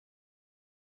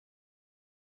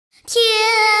天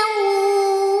无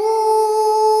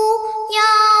要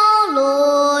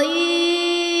落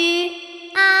雨，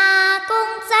阿公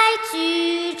在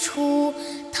居处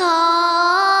头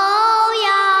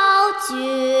要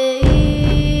绝育。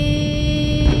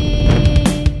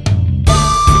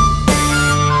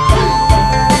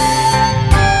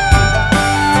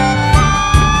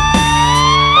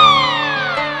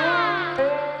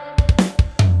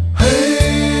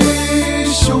嘿，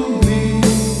兄弟，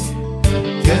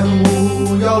天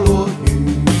无要落雨。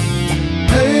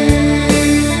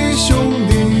嘿，兄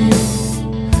弟，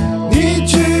你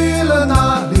去了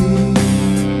哪里？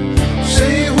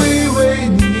谁会为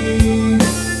你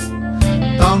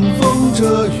挡风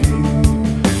遮雨？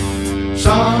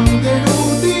上天入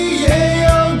地也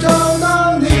要找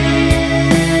到你。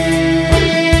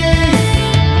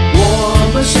我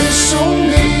们是兄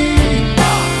弟，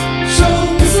生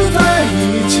死在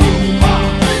一起，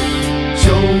修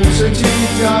身齐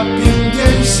家平天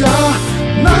下，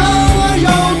男儿要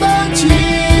担起。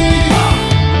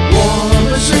我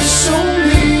们是兄弟，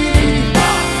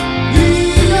一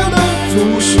样的族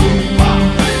属，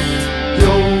有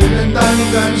人胆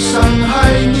敢伤害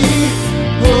你，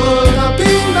和他拼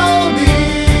到底。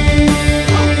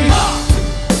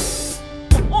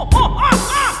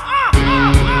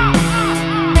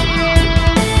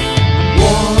我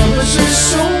们是兄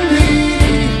弟，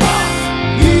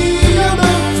一样的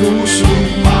族属，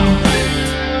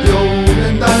有人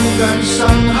胆敢伤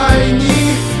害你，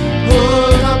和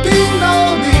他拼到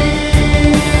底。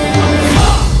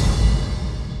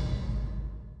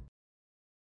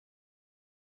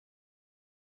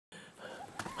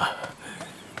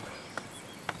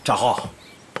展浩，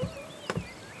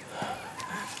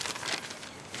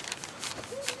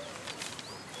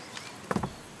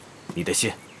你的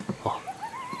信。哦，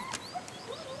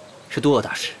是多尔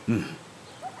大师。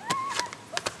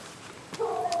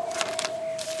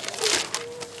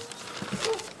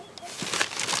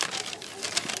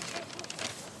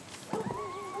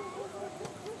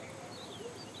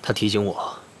他提醒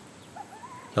我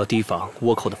要提防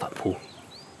倭寇的反扑。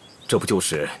这不就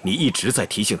是你一直在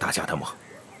提醒大家的吗？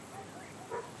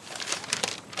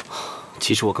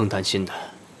其实我更担心的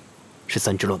是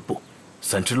三支乱步。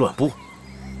三支乱步？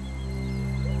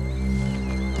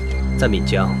在岷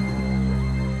江，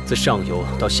自上游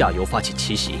到下游发起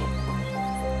奇袭。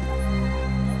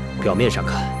表面上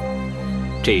看，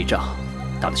这一仗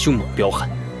打得凶猛彪悍，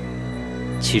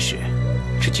其实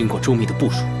是经过周密的部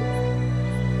署。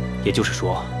也就是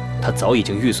说，他早已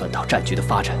经预算到战局的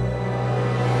发展。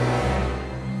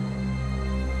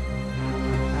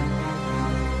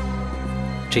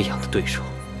这样的对手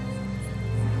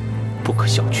不可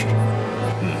小觑。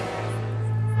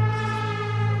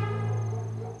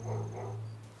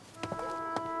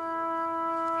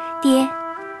爹，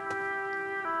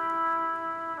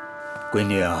闺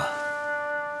女啊，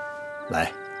来，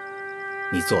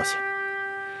你坐下，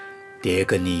爹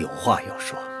跟你有话要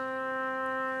说。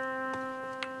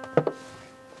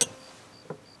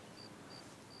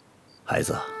孩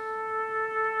子，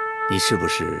你是不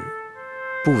是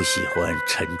不喜欢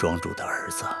陈庄主的儿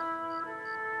子？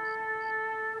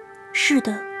是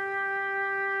的。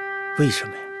为什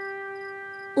么呀？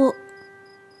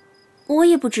我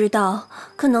也不知道，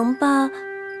可能吧，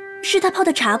是他泡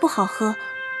的茶不好喝，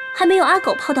还没有阿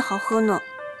狗泡的好喝呢。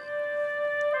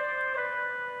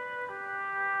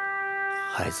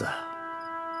孩子，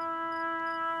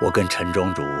我跟陈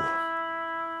庄主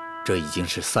这已经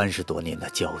是30多年的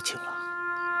交情了。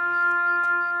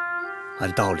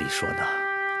按道理说呢，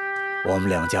我们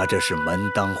两家这是门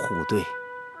当户对，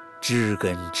知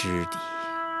根知底。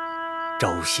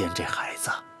招仙这孩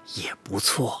子也不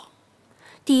错。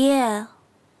爹，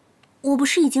我不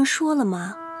是已经说了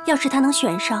吗？要是他能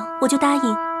选上，我就答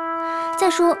应。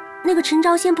再说那个陈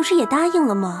招仙不是也答应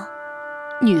了吗？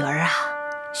女儿啊，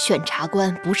选茶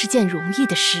官不是件容易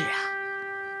的事啊。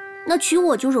那娶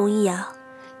我就容易啊。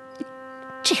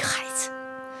这孩子。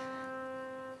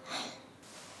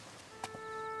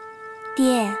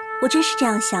爹，我真是这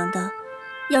样想的。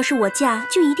要是我嫁，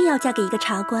就一定要嫁给一个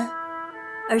茶官。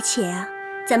而且啊，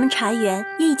咱们茶园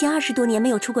也已经20多年没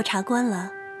有出过茶官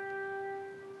了。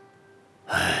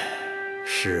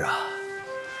是啊，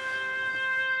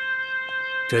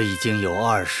这已经有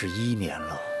21年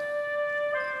了。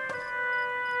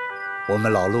我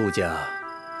们老陆家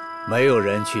没有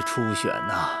人去初选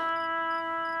呐。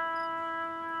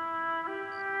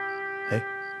哎，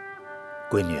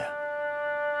闺女，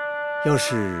要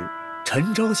是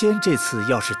陈招仙这次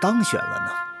要是当选了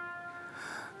呢？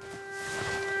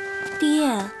爹，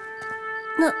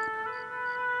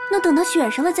那等他选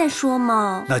上了再说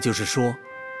嘛。那就是说，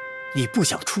你不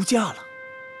想出嫁了？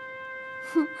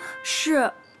哼，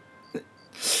是。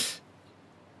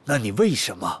那你为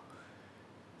什么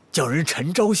叫人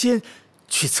陈昭先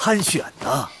去参选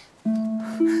呢？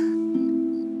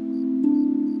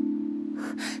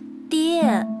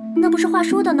爹，那不是话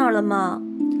说到那儿了吗？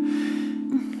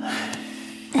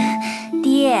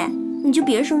爹，你就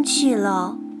别生气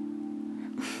了。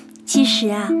其实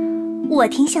啊，我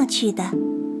挺想去的。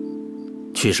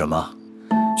去什么？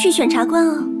去选茶官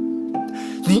啊！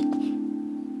你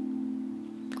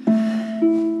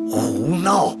胡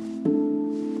闹！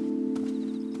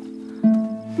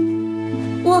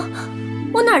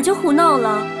我哪儿就胡闹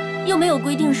了？又没有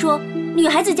规定说女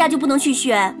孩子家就不能去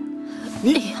选。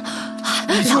哎呀，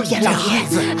老爷，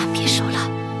别说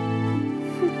了。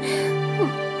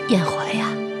燕怀呀，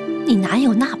你哪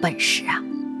有那本事啊？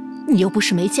你又不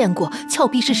是没见过峭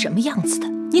壁是什么样子的，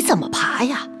你怎么爬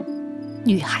呀？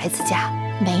女孩子家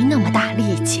没那么大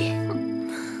力气。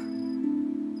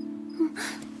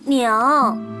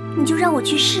娘，你就让我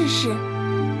去试试。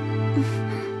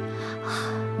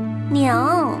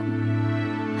娘，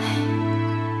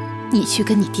你去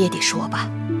跟你爹爹说吧。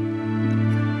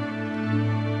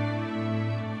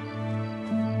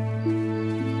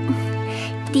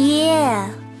爹，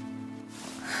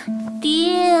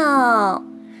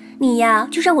你呀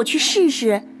就让我去试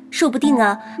试，说不定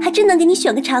啊还真能给你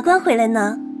选个茶官回来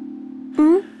呢。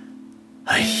嗯。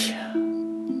哎呀，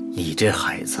你这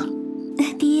孩子。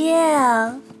爹。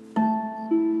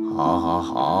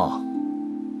好，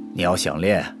你要想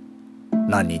练，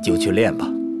那你就去练吧。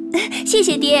谢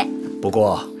谢爹。不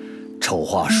过，丑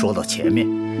话说到前面，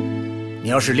你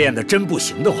要是练得真不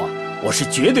行的话，我是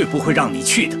绝对不会让你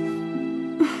去的。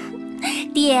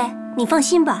爹，你放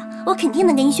心吧，我肯定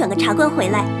能给你选个茶官回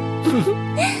来。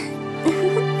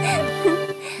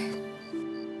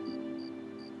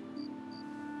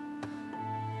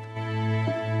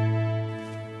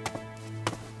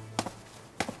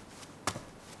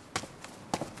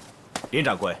林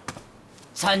掌柜，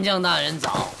参将大人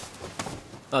早。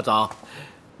早，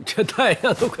这太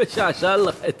阳都快下山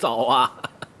了，还早啊？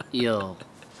哟。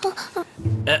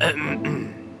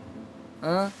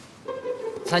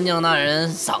参将大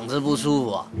人嗓子不舒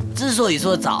服啊。之所以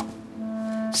说早，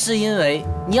是因为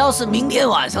你要是明天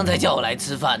晚上再叫我来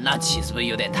吃饭，那岂是不是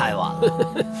有点太晚了？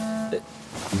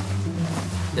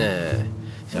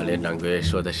小林掌柜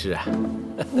说的是啊。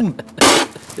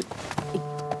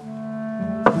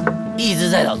一直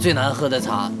在找最难喝的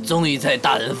茶，终于在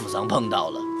大人府上碰到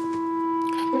了。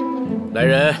来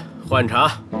人，换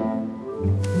茶。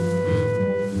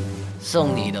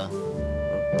送你的。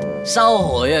烧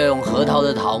火要用核桃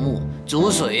的桃木，煮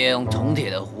水要用铜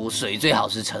铁的壶，水最好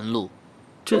是晨露。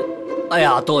哎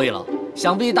呀，对了，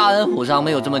想必大人府上没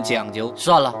有这么讲究。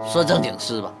算了，说正经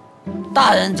事吧。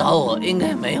大人找我应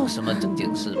该没有什么正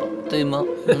经事吧，对吗？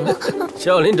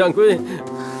小林掌柜，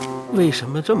为什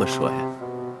么这么说呀？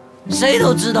谁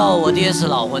都知道我爹是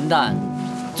老混蛋，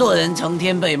做人成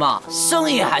天被骂，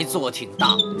生意还做挺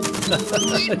大。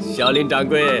小林掌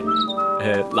柜，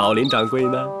老林掌柜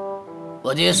呢？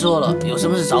我爹说了，有什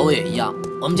么事找我也一样。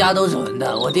我们家都是混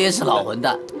蛋，我爹是老混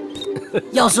蛋。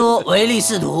要说唯利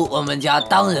是图，我们家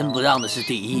当仁不让的是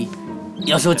第一；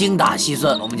要说精打细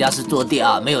算，我们家是做第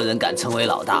二，没有人敢成为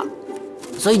老大。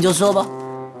所以你就说吧，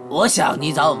我想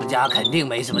你找我们家肯定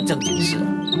没什么正经事。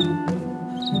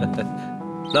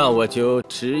那我就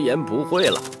直言不讳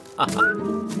了。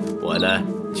我呢，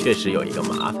确实有一个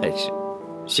麻烦事，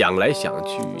想来想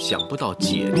去想不到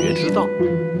解决之道。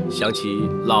想起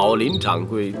老林掌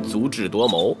柜足智多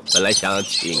谋，本来想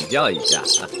请教一下，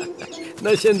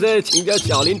那现在请教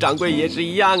小林掌柜也是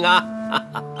一样啊。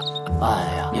哎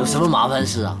呀，有什么麻烦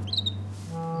事啊？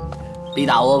比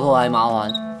打倭寇还麻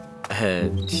烦？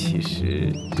其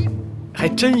实还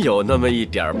真有那么一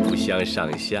点不相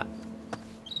上下。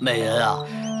美人啊，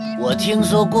我听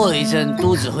说过一阵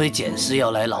都指挥检视要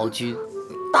来劳军，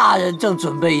大人正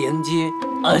准备迎接，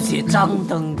而且张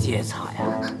灯结彩啊。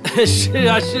是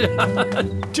啊，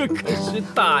这可是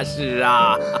大事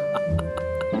啊！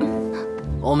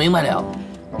我明白了。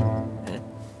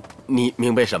你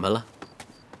明白什么了？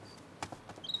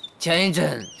前一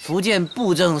阵福建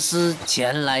布政司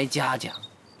前来嘉奖，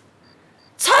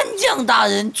参将大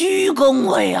人居功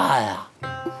伟岸啊！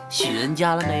许人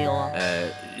家了没有啊？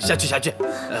下去，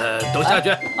都下去。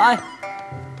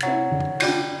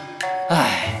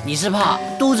你是怕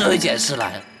都指挥检视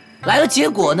来了，结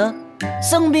果呢？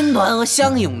僧兵团和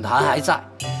乡勇团还在，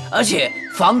而且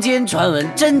坊间传闻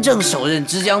真正首任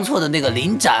之江错的那个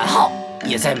林展浩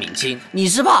也在闽清。你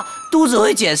是怕都指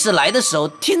挥检视来的时候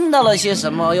听到了些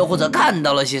什么，又或者看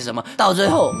到了些什么，到最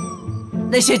后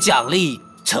那些奖励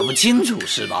扯不清楚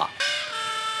是吧？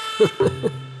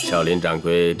小林掌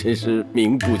柜真是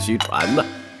名不虚传呐，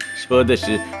说的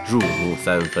是入木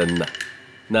三分呐。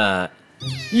那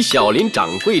以小林掌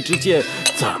柜之见，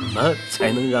怎么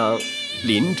才能让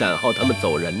林展浩他们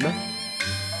走人呢？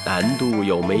难度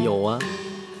有没有啊？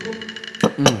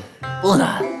不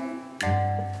难。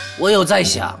我有在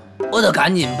想，我得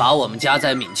赶紧把我们家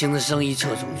在闽清的生意撤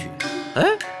出去。哎，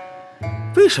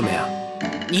为什么呀？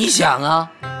你想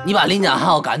啊，你把林展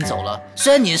浩赶走了，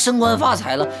虽然你升官发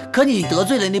财了，可你得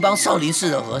罪了那帮少林寺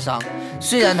的和尚。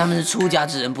虽然他们是出家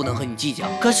之人，不能和你计较，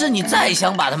可是你再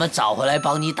想把他们找回来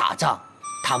帮你打仗，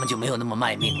他们就没有那么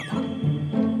卖命了吧？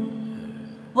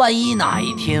万一哪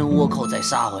一天倭寇再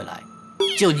杀回来，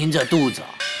就您这肚子，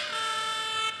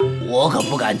我可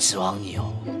不敢指望你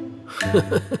哦。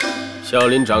小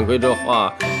林掌柜这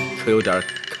话可有点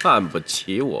看不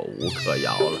起我吴克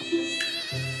尧了。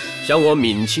像我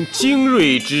闽清精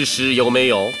锐之师有没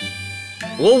有？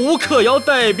我吴克尧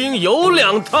带兵有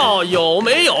2套，有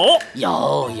没有？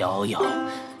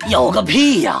有个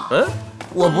屁呀！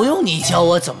我不用你教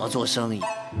我怎么做生意，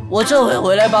我这回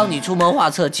回来帮你出谋划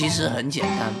策，其实很简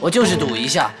单，我就是赌一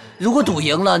下，如果赌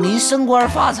赢了，您升官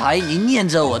发财，您念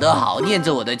着我的好，念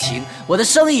着我的情，我的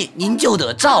生意您就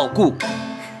得照顾。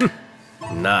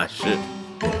那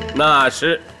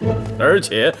是，而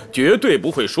且绝对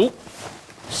不会输。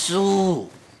输？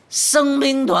僧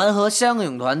兵团和湘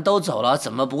勇团都走了，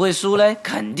怎么不会输嘞？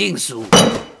肯定输。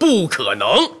不可能！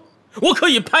我可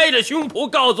以拍着胸脯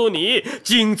告诉你，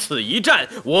经此一战，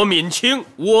我闽清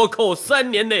倭寇3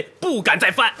年内不敢再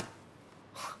犯。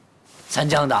参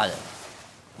将大人，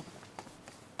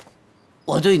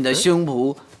我对你的胸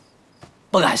脯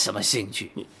不感什么兴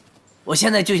趣。我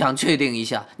现在就想确定一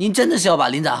下，您真的是要把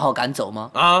林展浩赶走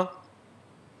吗？啊！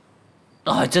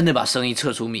那还真得把生意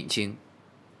撤出闽清。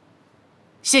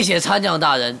谢谢参将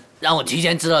大人，让我提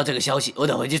前知道这个消息，我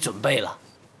得回去准备了。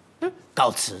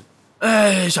告辞。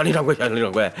哎，小林掌柜，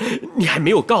你还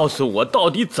没有告诉我，到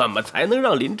底怎么才能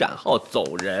让林展浩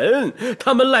走人？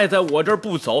他们赖在我这儿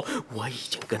不走，我已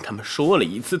经跟他们说了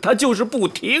一次，他就是不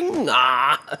听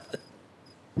啊。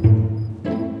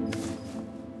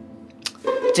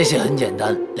这些很简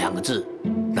单，2个字。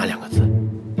哪2个字？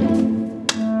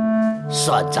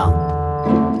算账。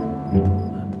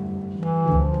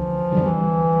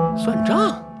算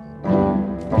账？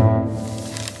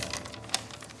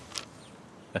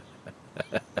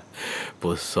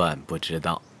不算不知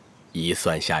道，一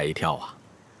算吓一跳啊！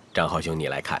张浩兄，你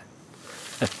来看，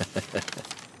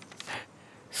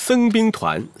僧兵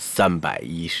团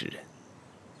310人，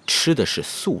吃的是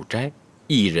素斋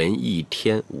，1人1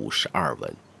天52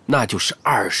文，那就是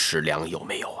20两，有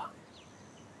没有啊？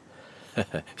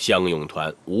湘勇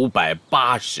团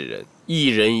580人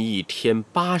，1人1天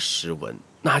80文，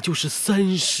那就是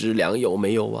30两，有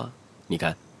没有啊？你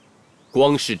看，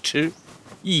光是吃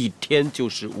，1天就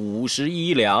是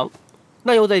51两，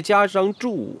那又再加上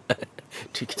住，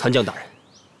这个参将大人，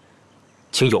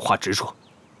请有话直说。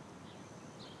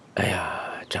哎呀，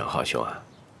张浩兄啊，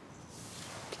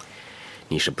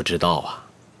你是不知道啊，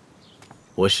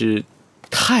我是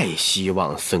太希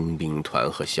望僧兵团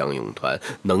和湘勇团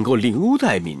能够留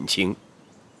在闽清。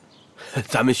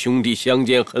咱们兄弟相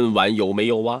见恨晚，有没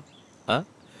有啊？啊，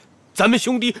咱们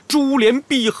兄弟珠联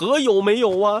璧合，有没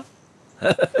有啊？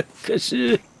可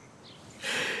是，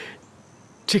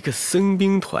这个僧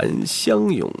兵团、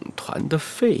湘勇团的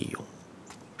费用，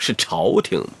是朝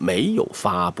廷没有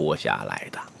发拨下来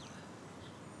的，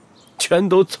全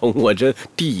都从我这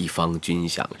地方军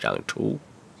饷上出。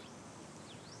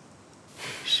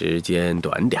时间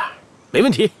短点儿，没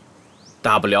问题，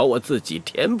大不了我自己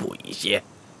填补一些。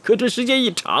可这时间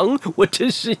一长，我真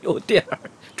是有点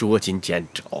捉襟见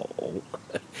肘。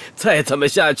再这么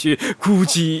下去，估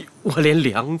计我连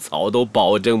粮草都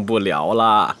保证不了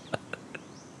了。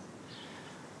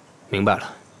明白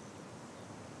了，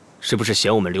是不是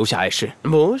嫌我们留下碍事？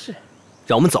不是，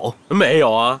让我们走？没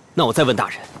有啊。那我再问大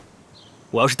人，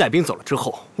我要是带兵走了之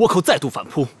后，倭寇再度反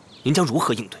扑，您将如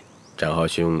何应对？张浩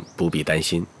兄不必担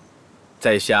心，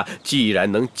在下既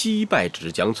然能击败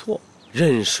纸江错，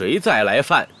任谁再来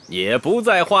犯也不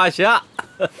在话下。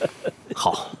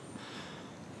好，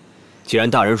既然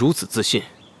大人如此自信，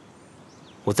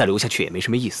我再留下去也没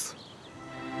什么意思。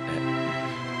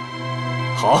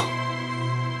好，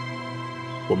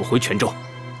我们回泉州。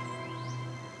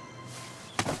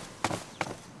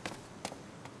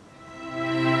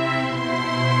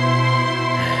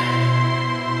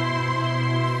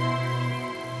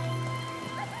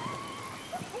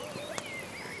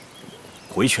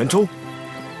回泉州？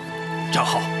张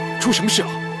浩，出什么事了？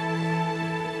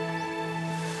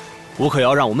吴可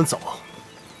尧让我们走，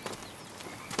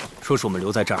说是我们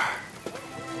留在这儿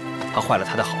怕坏了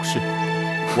他的好事。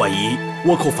万一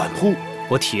倭寇反扑，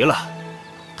我提了，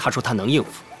他说他能应付。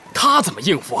他怎么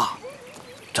应付啊？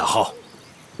展浩，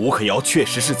吴克尧确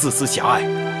实是自私狭隘，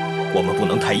我们不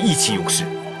能太意气用事，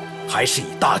还是以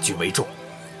大局为重。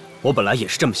我本来也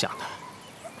是这么想的，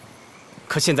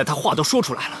可现在他话都说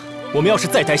出来了，我们要是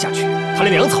再待下去，他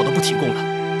连粮草都不提供了。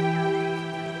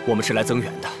我们是来增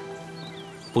援的，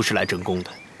不是来争功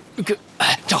的。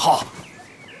展浩，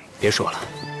别说了，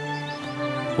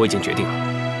我已经决定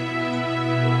了。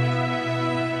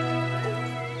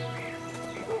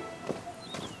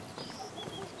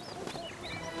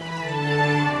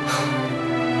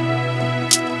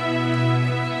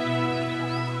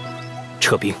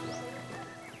撤兵。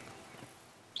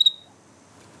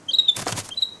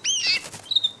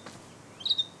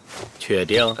确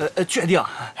定？确定。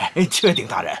确定，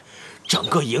大人。整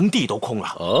个营地都空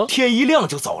了，天一亮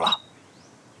就走了。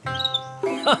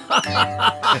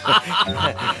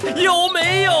有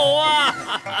没有啊？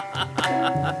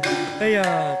哎呀，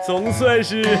总算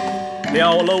是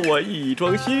了了我一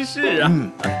桩心事啊。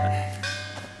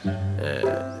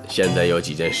现在有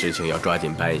几件事情要抓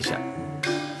紧办一下。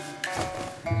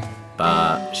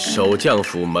把守将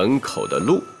府门口的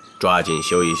路抓紧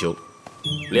修一修，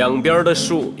两边的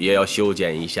树也要修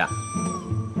剪一下。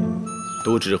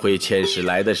都指挥遣使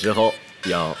来的时候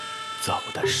要走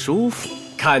得舒服，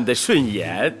看得顺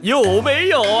眼，有没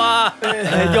有啊？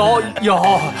有。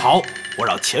好，我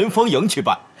让前方营去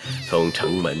办。从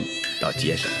城门到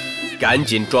街上，赶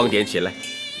紧装点起来。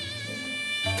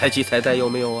彩旗彩带有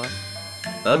没有啊？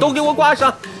都给我挂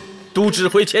上。都指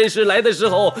挥遣使来的时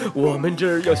候，我们这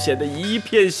儿要显得一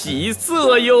片喜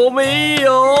色，有没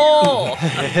有？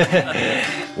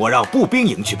我让步兵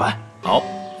营去办。好，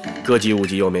歌姬舞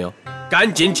姬有没有？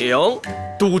赶紧请！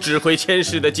都指挥遣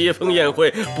使的接风宴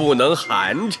会不能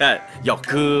寒碜，要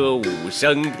歌舞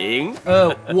升平。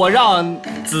我让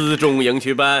辎重营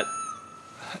去办。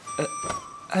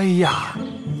哎呀，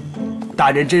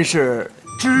大人真是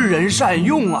知人善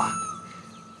用啊！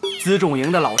辎重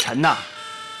营的老陈呐，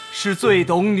是最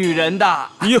懂女人的，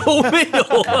有没有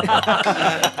啊？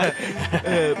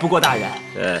不过大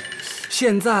人，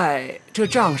现在这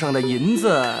账上的银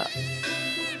子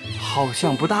好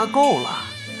像不大够了。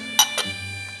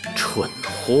蠢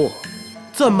货，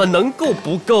怎么能够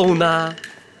不够呢？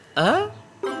啊？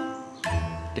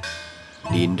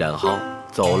林展浩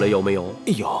走了有没有？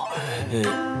有。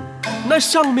那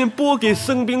上面拨给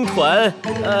僧兵团、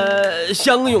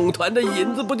乡勇团的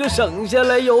银子不就省下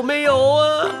来有没有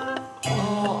啊？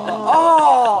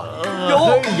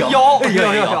有。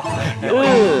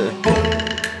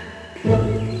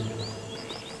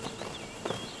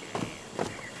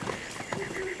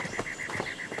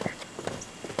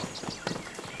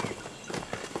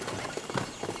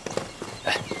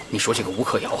你说这个吴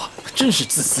克尧啊，真是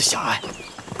自私狭隘，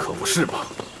可不是嘛？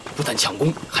不但抢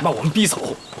功，还把我们逼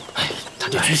走。他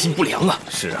这居心不良啊！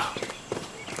是啊。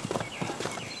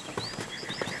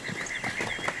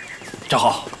展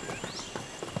浩，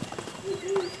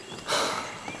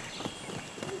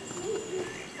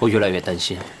我越来越担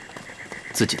心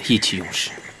自己的意气用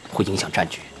事会影响战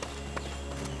局。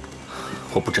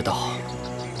我不知道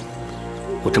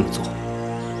我这么做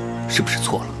是不是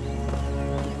错了。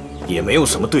也没有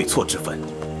什么对错之分。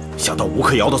想到吴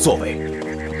克尧的作为，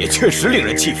也确实令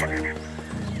人气愤。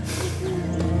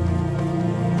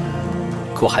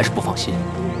可我还是不放心。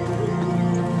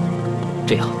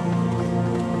这样，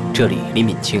这里离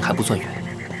闽清还不算远，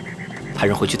派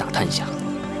人回去打探一下，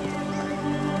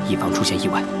以防出现意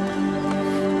外。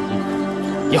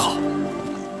也好。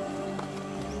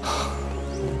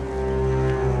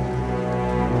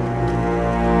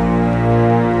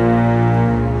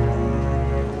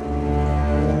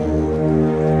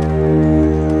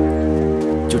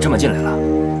这么进来了，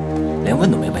连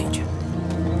问都没问一句。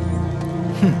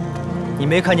哼，你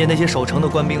没看见那些守城的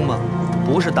官兵吗？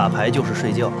不是打牌就是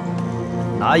睡觉，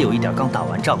哪有一点刚打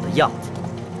完仗的样子？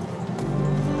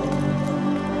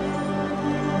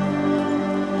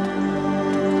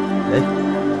哎，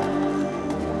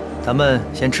咱们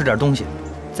先吃点东西，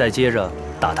再接着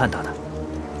打探打探。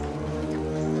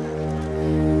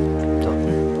走。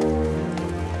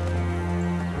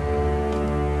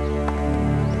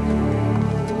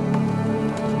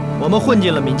我们混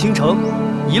进了闽清城，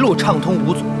一路畅通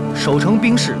无阻，守城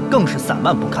兵士更是散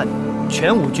漫不堪，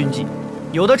全无军纪，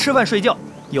有的吃饭睡觉，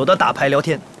有的打牌聊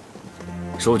天。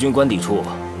守军官邸处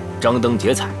张灯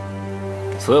结彩，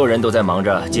所有人都在忙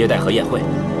着接待和宴会，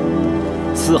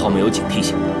丝毫没有警惕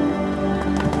性。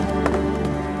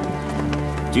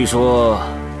据说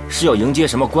是要迎接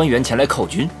什么官员前来犒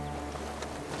军。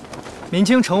闽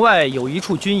清城外有一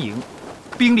处军营，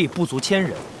兵力不足1000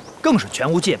人，更是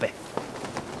全无戒备。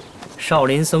少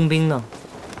林僧兵呢？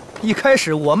一开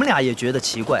始我们俩也觉得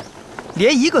奇怪，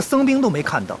连一个僧兵都没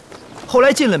看到。后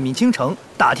来进了闽清城，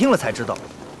打听了才知道，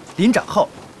林展浩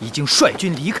已经率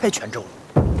军离开泉州了。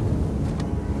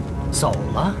走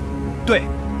了？对，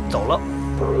走了，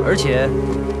而且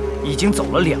已经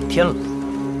走了2天了。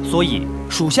所以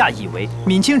属下以为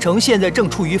闽清城现在正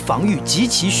处于防御极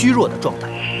其虚弱的状态，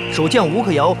守将吴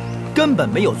克尧根本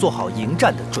没有做好迎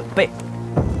战的准备，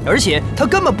而且他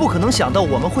根本不可能想到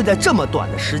我们会在这么短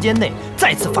的时间内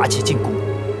再次发起进攻，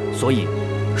所以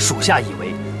属下以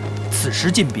为此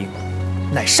时进兵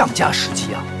乃上佳时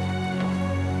机啊。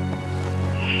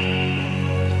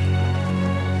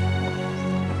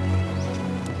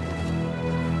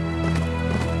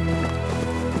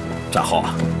展浩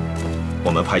啊，我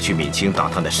们派去闽清打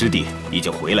探的师弟已经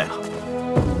回来了，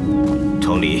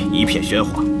城里一片喧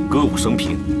哗，歌舞升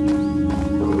平。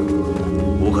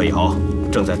吴克尧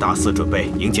正在大肆准备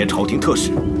迎接朝廷特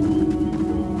使，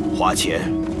花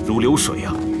钱如流水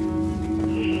啊！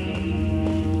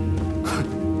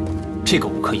这个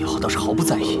吴克尧倒是毫不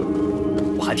在意，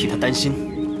我还替他担心。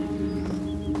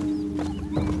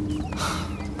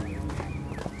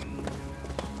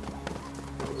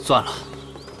算了，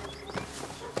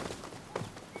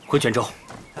回泉州。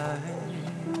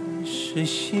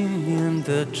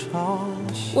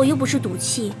我又不是赌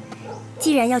气，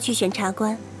既然要去选察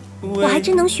官，我还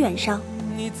真能选上。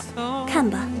看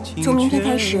吧，从明天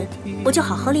开始，我就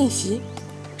好好练习，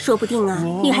说不定啊，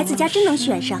女孩子家真能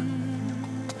选上。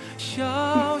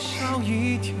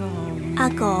阿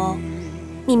狗，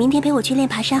你明天陪我去练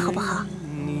爬山好不好？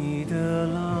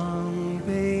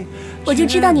我就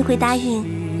知道你会答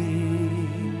应。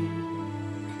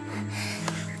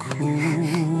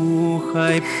苦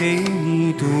海陪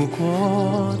你渡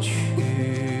过去，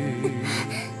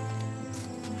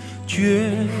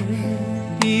决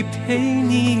意陪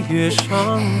你跃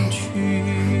上去。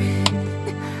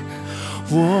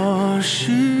我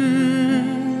是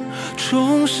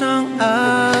冲上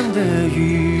岸的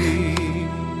鱼，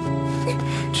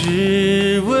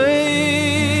只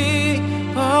为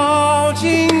抱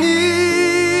紧你。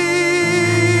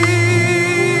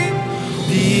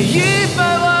第100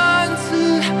万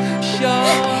次想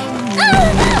你，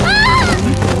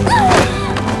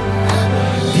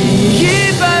第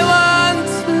100万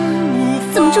次无法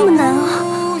怎么这么难啊？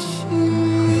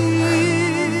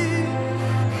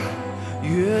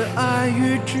越爱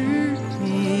越执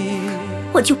迷，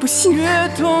我就不信越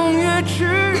痛越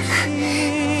痴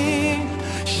心，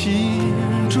心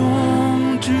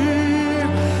中只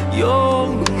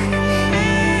有你。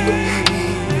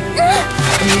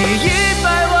第100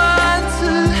万次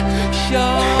想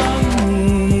你，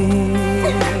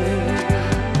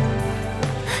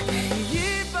第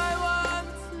100万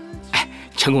次。哎，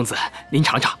陈公子，您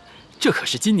尝尝，这可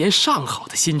是今年上好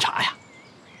的新茶呀。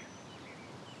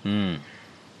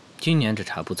今年这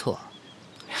茶不错。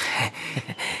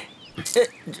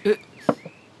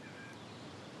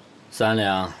3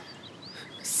两。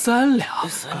3两。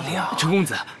陈公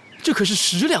子，这可是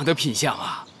10两的品相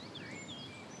啊。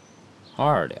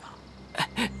2两。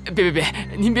别，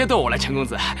您别逗我了，陈公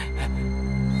子。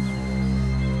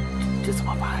这怎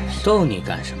么办？逗你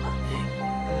干什么？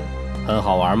很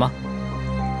好玩吗？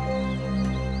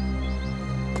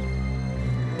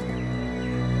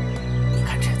你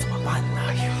看这怎么办呢？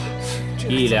哎呀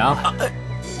1两。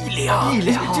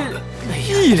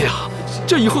1两，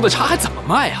这以后的茶还怎么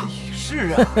卖啊？是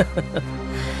啊。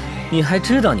你还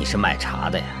知道你是卖茶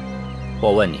的呀？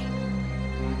我问你，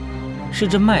是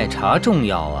这卖茶重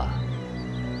要啊，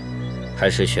还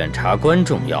是选茶官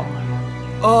重要啊？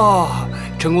哦，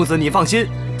陈公子你放心，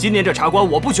今年这茶官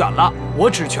我不选了，我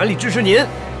只全力支持您。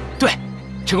对，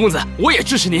陈公子我也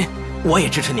支持您。我也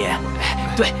支持您。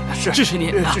对，是支持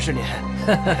您，支持您。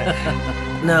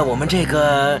那我们这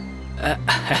个，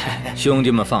兄弟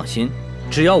们放心，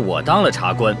只要我当了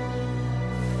茶官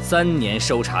，3年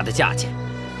收茶的价钱，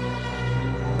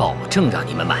保证让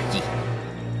你们满意。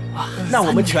那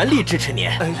我们全力支持您。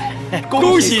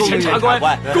恭喜陈茶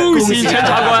官，恭喜陈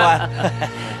茶官。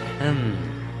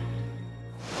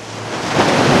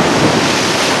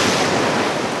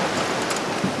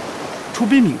出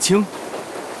兵闽清，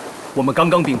我们刚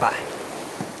刚兵败，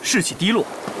士气低落，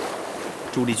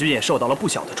主力军也受到了不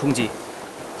小的冲击，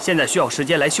现在需要时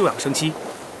间来休养生息。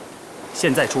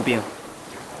现在出兵，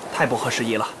太不合时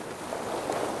宜了。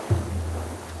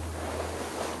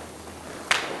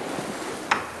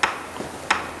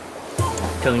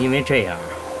正因为这样，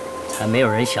才没有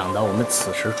人想到我们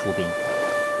此时出兵。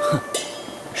哼，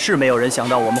是没有人想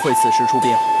到我们会此时出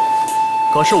兵，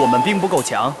可是我们兵不够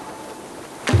强，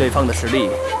对方的实力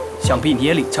小想必你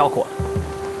也领教过了，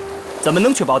怎么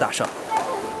能确保打胜？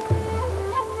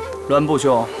栾布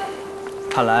兄，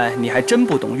看来你还真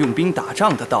不懂用兵打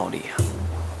仗的道理啊！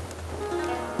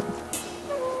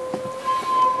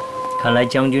看来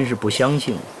将军是不相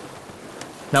信我，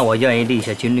那我愿意立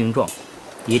下军令状，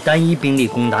以单一兵力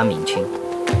攻打闽清，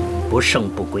不胜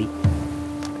不归。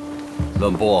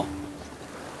栾布，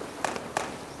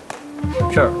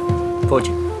是，父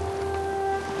亲。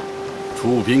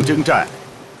出兵征战，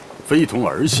非同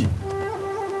儿戏，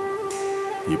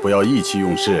你不要意气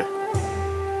用事。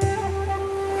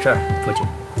是，父亲。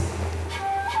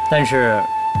但是，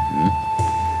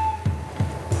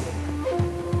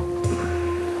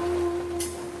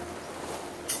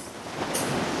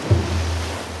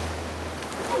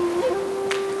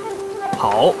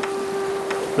好，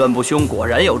栾布兄果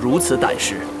然有如此胆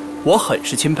识，我很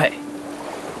是钦佩。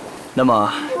那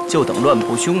么，就等栾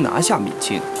布兄拿下闽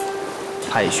清，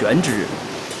凯旋之日，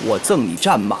我赠你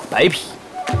战马100匹。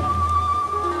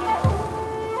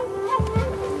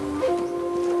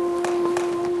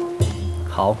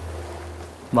好，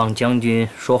望将军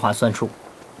说话算数。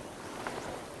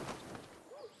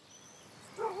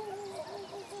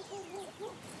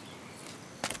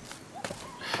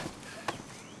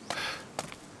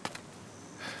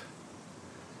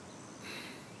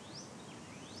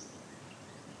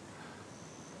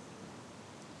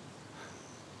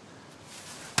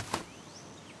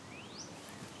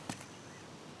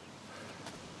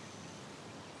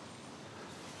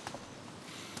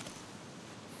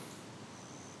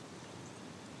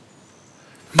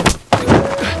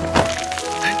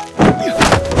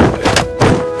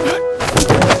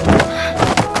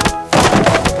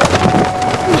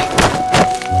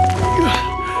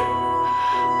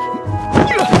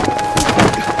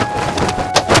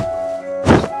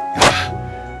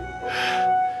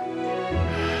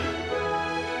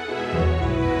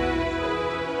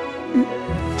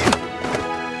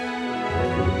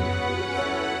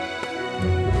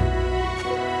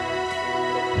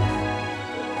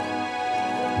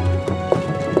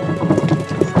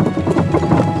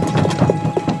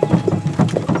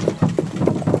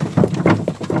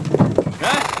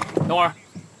等会儿。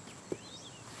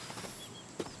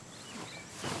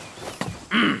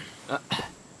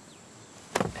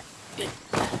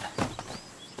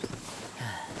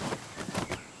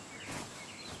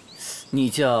你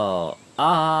叫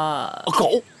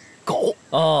狗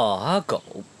哦，阿狗，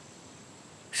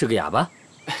是个哑巴？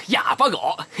哑巴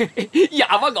狗，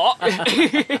哑巴狗。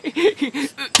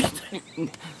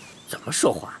怎么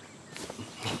说话？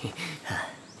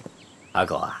阿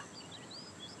狗啊，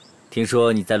听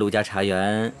说你在陆家茶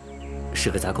园是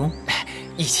个杂工？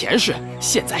以前是，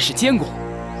现在是监工。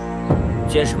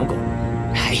监什么工？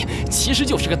哎呀，其实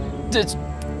就是个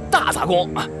大杂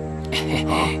工啊。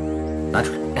好，拿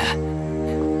出来。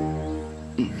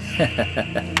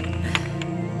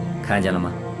看见了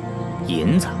吗？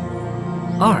银子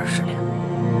20两。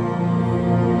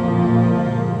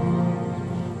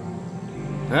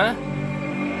嗯。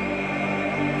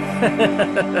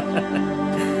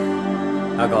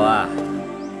阿狗啊，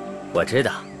我知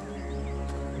道。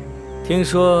听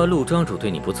说陆庄主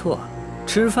对你不错，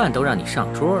吃饭都让你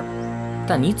上桌了，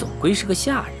但你总归是个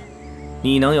下人，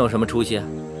你能有什么出息啊？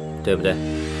对不对？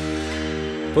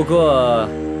不过，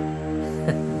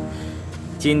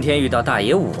今天遇到大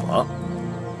爷我，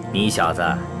你小子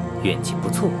运气不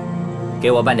错，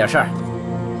给我办点事儿，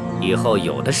以后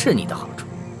有的是你的好处。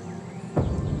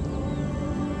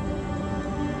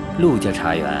陆家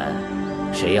茶园，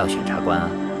谁要选茶官啊？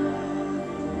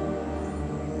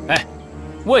哎，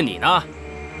问你呢，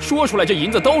说出来这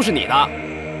银子都是你的。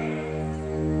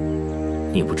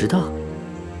你不知道？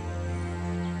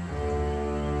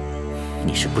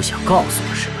你是不想告诉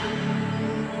我是吧？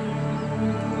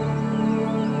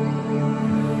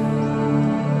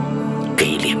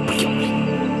给脸不要脸！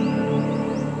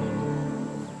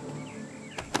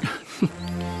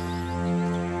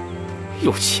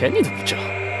有钱你都不知道。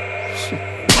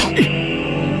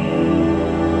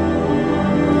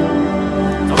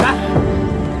走开！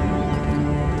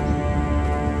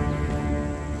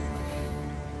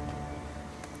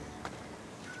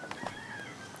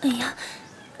哎呀，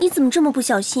你怎么这么不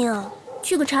小心啊？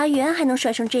去个茶园还能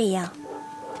摔成这样？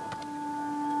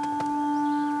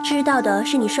知道的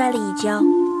是你摔了一跤，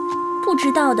不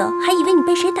知道的还以为你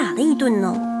被谁打了一顿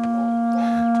呢。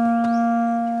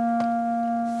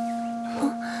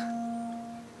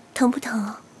疼不疼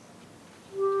啊？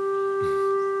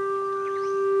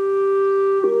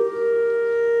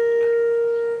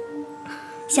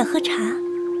想喝茶？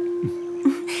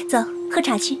走，喝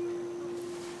茶去。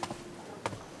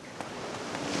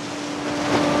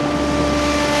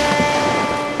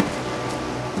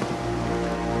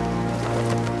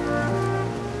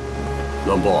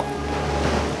伦部，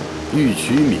欲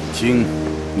取闽清，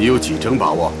你有几成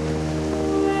把握？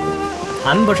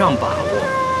谈不上把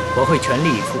握，我会全力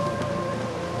以赴。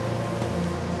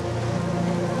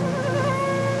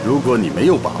如果你没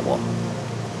有把握，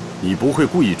你不会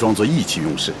故意装作意气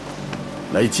用事，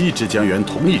来机智江源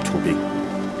同意出兵。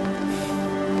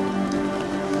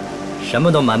什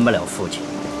么都瞒不了父亲。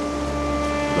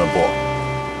伦部，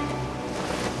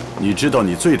你知道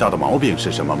你最大的毛病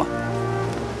是什么吗？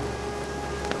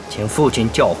请父亲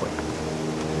教诲。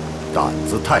胆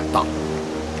子太大。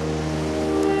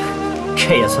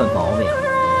这也算毛病？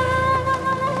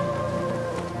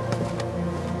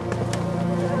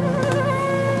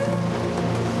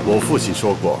我父亲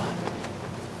说过，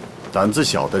胆子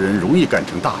小的人容易干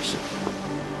成大事，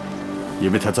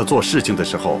因为他在做事情的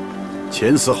时候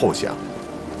前思后想。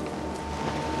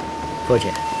父亲，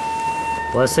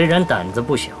我虽然胆子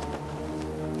不小，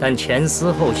但前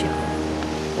思后想，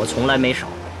我从来没少。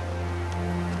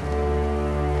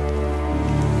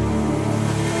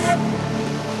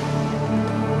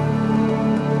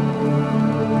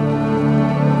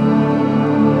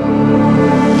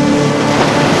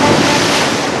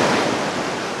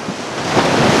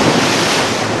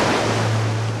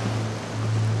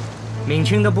闽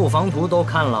清的布防图都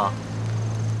看了，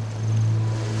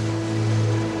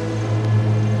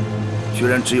居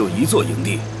然只有一座营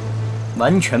地，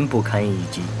完全不堪一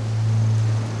击。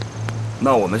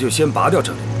那我们就先拔掉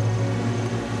这里。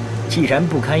既然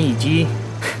不堪一击，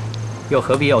又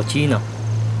何必要击呢？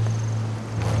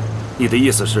你的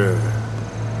意思是？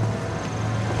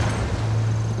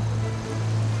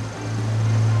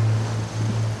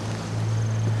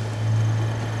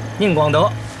宁广德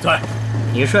在。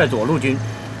你率左路军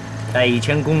带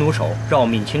1000弓弩手绕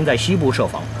闽清在西部设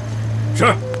防。是。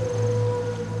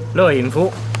乐隐夫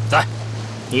在。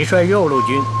你率右路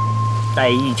军带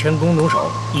1000弓弩手、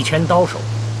1000刀手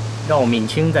绕闽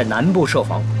清在南部设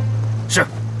防。是。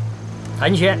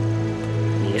谭先，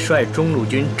你率中路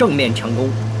军正面强攻。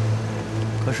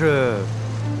可是，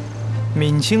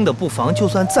闽清的布防就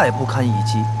算再不堪一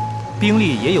击，兵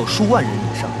力也有数万人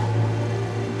以上，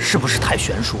是不是太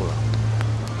悬殊了？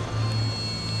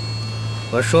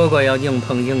我说过要硬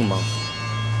碰硬吗？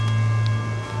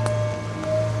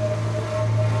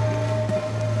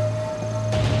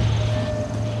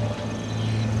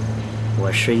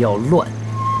我是要乱，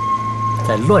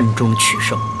在乱中取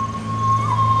胜。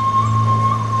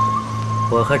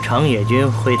我和长野军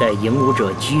会带营武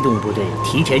者机动部队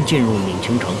提前进入闽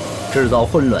清城，制造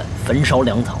混乱，焚烧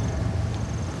粮草。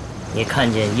你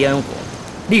看见烟火，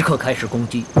立刻开始攻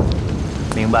击。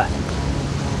明白。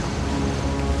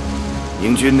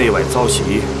营军内外遭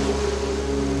袭，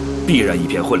必然一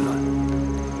片混乱。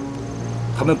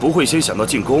他们不会先想到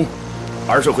进攻，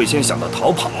而是会先想到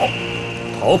逃跑。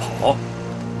逃跑？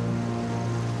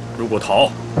如果逃，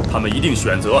他们一定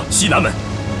选择西南门。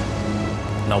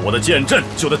那我的剑阵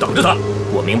就得等着他。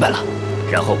我明白了，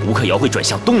然后吴克尧会转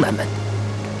向东南门，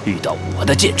遇到我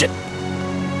的剑阵。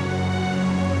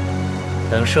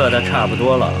等射得差不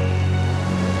多了，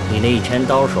你那1000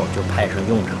刀手就派上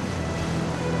用场。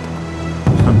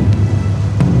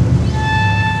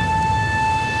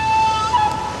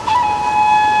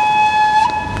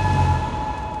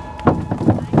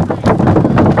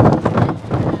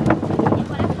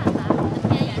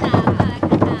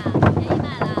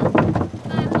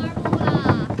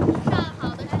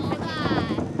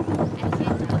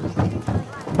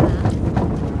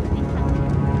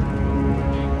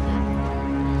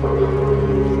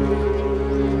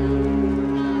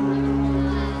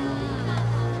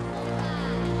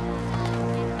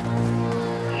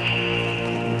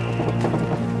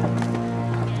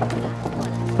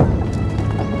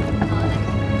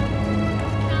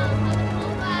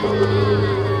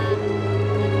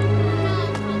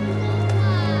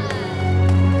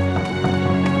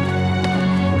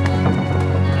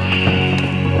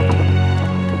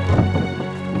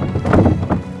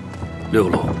6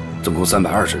路总共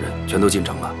320人，全都进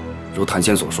城了。如谭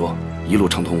先所说，一路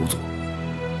畅通无阻，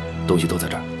东西都在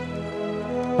这儿。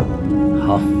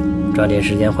好，抓紧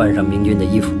时间换上明军的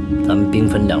衣服，咱们兵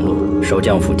分2路，守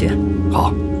将府见。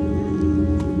好。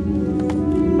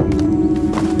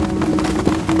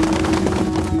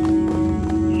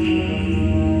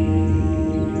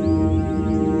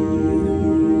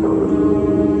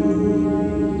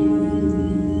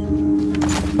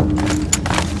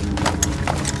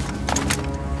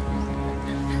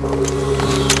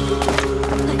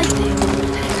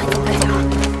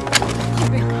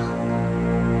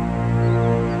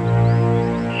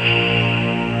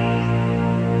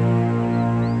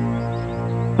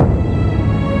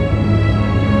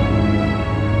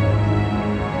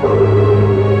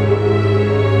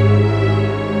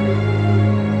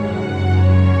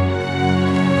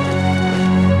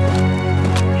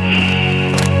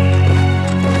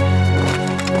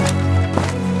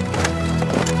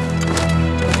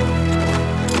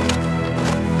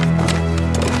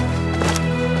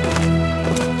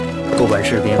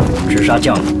直杀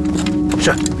将领。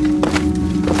是。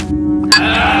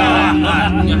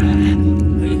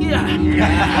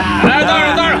来，大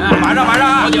人，马上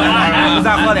啊！喝酒啊！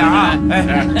再喝点啊！哎，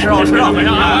吃肉！马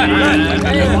上啊！给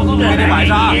你晚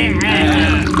上啊！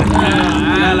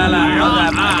来，然后再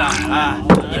满上啊！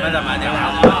你们再满点啊！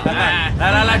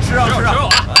来，吃肉！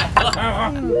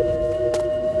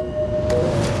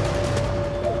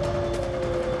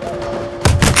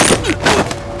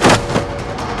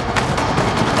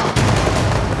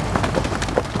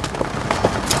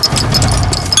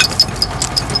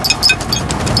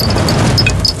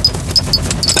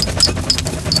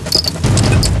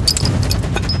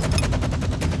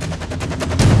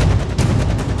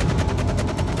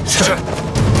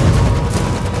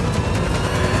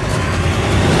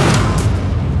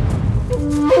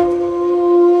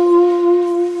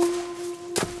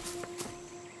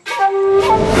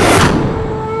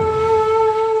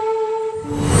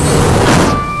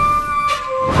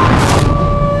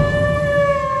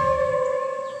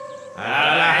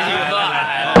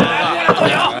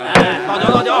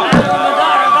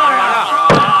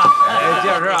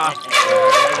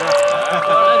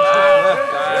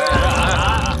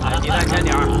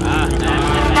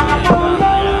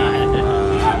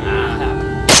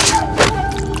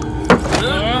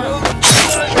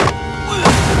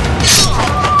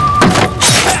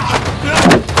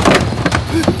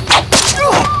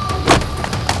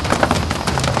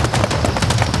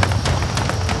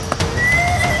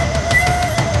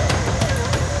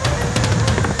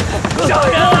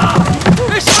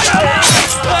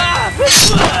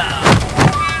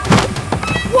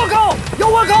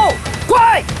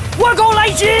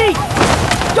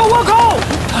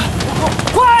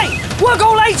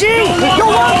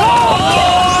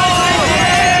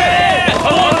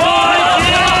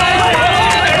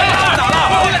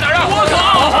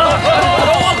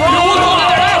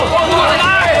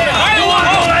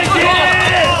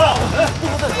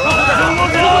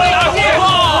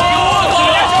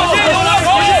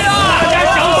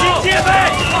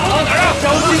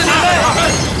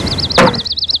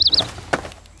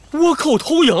倭寇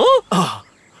偷营啊！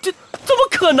这怎么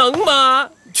可能嘛？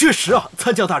确实啊，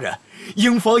参将大人，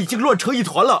营房已经乱成一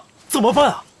团了，怎么办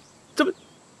啊？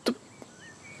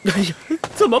哎呀，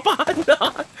怎么办呢？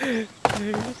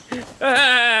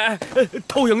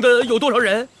偷营的有多少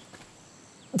人？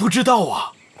不知道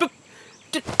啊。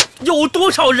这有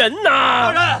多少人呢？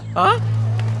大人啊！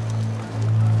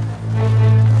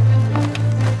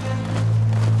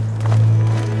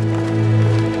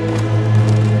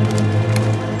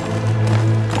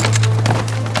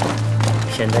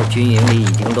现在军营里已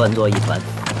经乱作一团，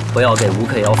不要给吴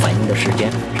克尧反应的时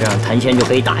间，这样谭仙就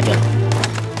可以打进来。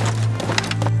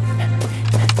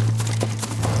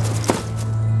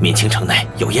闽清城内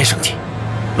有烟升起，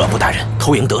乱部大人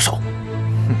偷营得手。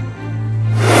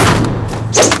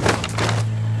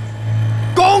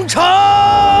攻城！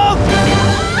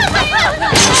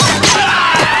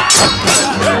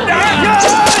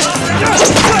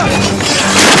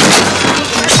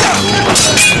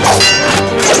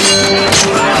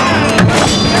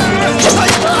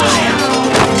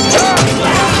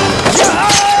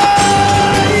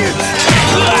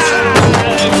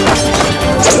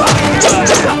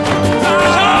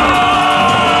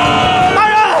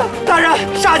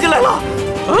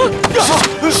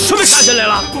杀进来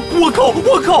了！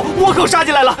倭寇杀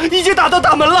进来了，已经打到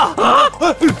大门了！啊！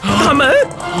大门？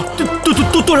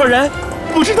多少人？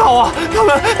不知道啊！他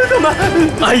们……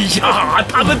哎呀，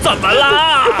他们怎么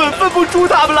了？根本分不出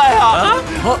他们来啊！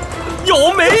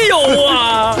有没有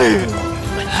啊？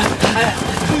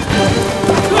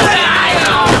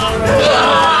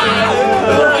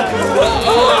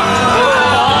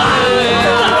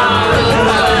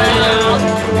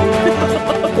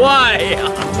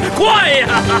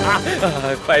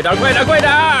快呀！快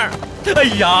点！哎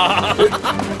呀，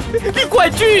你快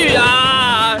去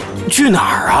呀！去哪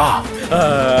儿啊？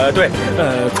对，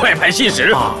快派信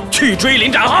使去追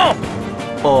林展浩。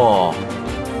哦，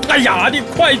哎呀，你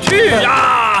快去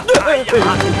呀！哎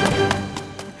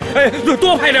呀，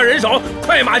多派点人手，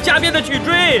快马加鞭的去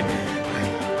追。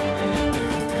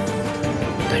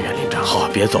但愿林展浩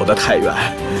别走得太远。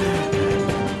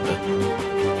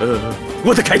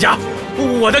我的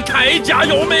铠甲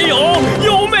有没有？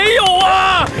有没有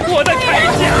啊？我的铠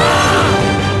甲！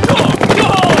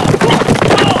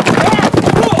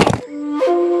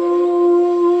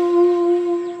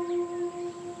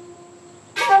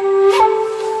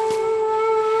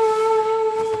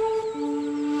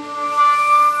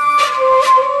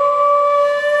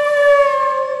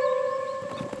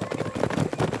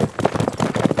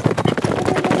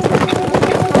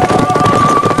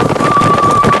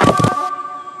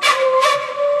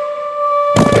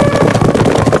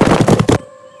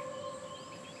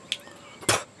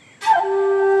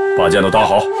把剑都搭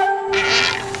好。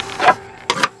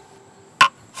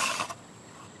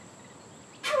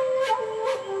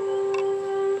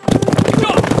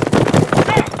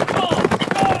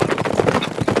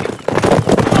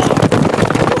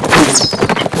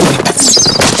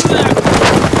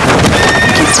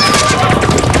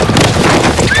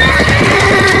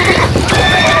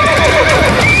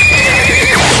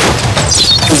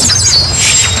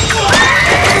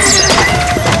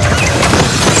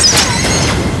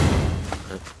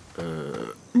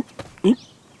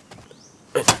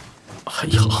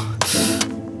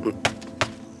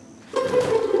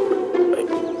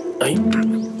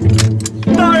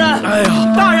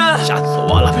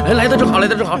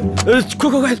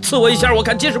快，刺我一下，我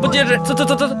看结实不结实。走。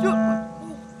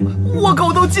倭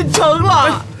寇都进城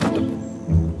了，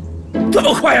这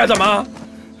么快呀？怎么？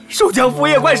守将府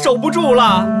也快守不住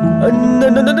了。那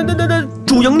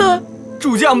主营呢？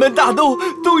主将们大都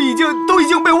已经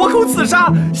被倭寇刺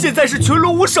杀，现在是群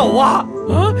龙无首啊！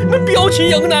那标旗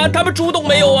营呢？他们出动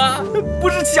没有啊？不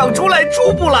是想出来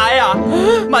出不来呀！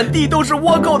满地都是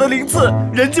倭寇的鳞刺，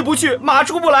人进不去，马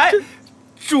出不来。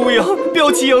主营、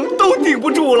标旗营都顶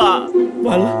不住了，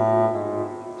完了，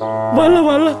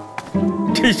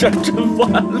这下真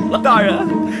完了！大人，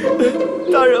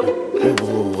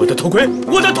我的头盔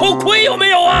有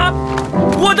没有啊？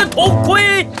我的头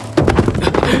盔！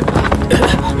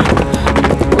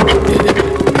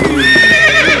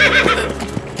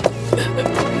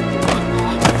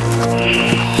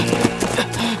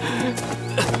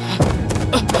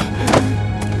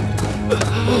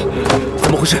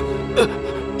怎么回事？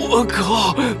倭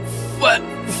寇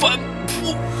反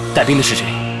扑，带兵的是谁？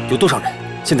有多少人？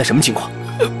现在什么情况？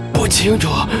不清楚。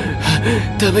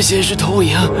他们先是偷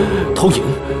营。偷营？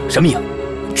什么营？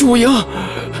主营。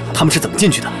他们是怎么进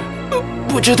去的？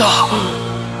不知道。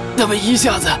他们一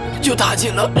下子就打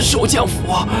进了守将府，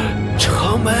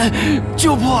城门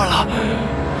就破了。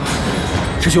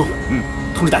师兄，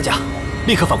通知大家，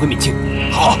立刻返回闽清。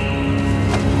好。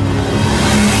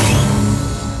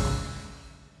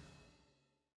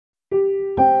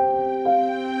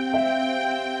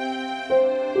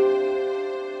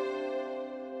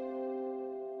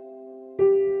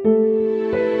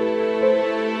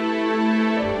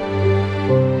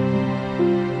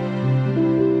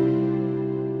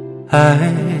爱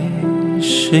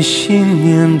是信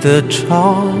念的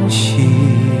潮汐，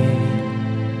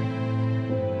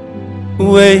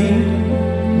为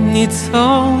你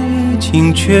早已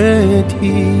经决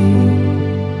定。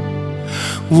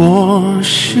我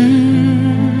是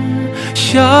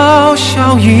小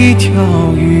小一条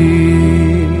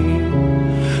鱼，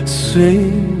随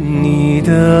你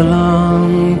的狼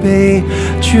狈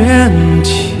卷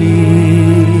起。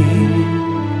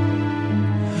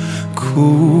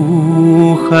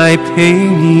苦海陪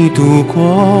你渡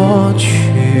过去，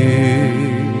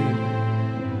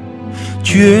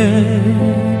绝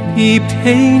壁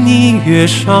陪你跃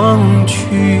上去。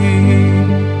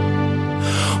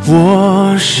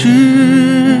我是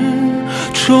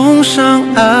冲上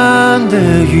岸的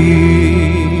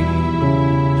鱼，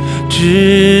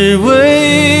只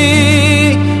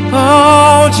为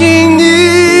抱紧你。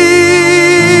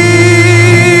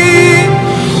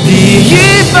第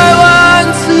100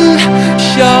万次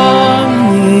想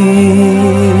你，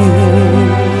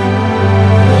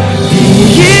第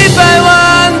100万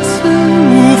次无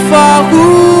法呼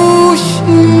吸，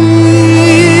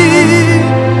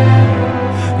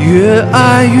越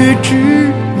爱越执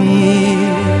迷，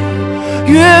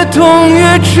越痛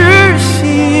越窒息。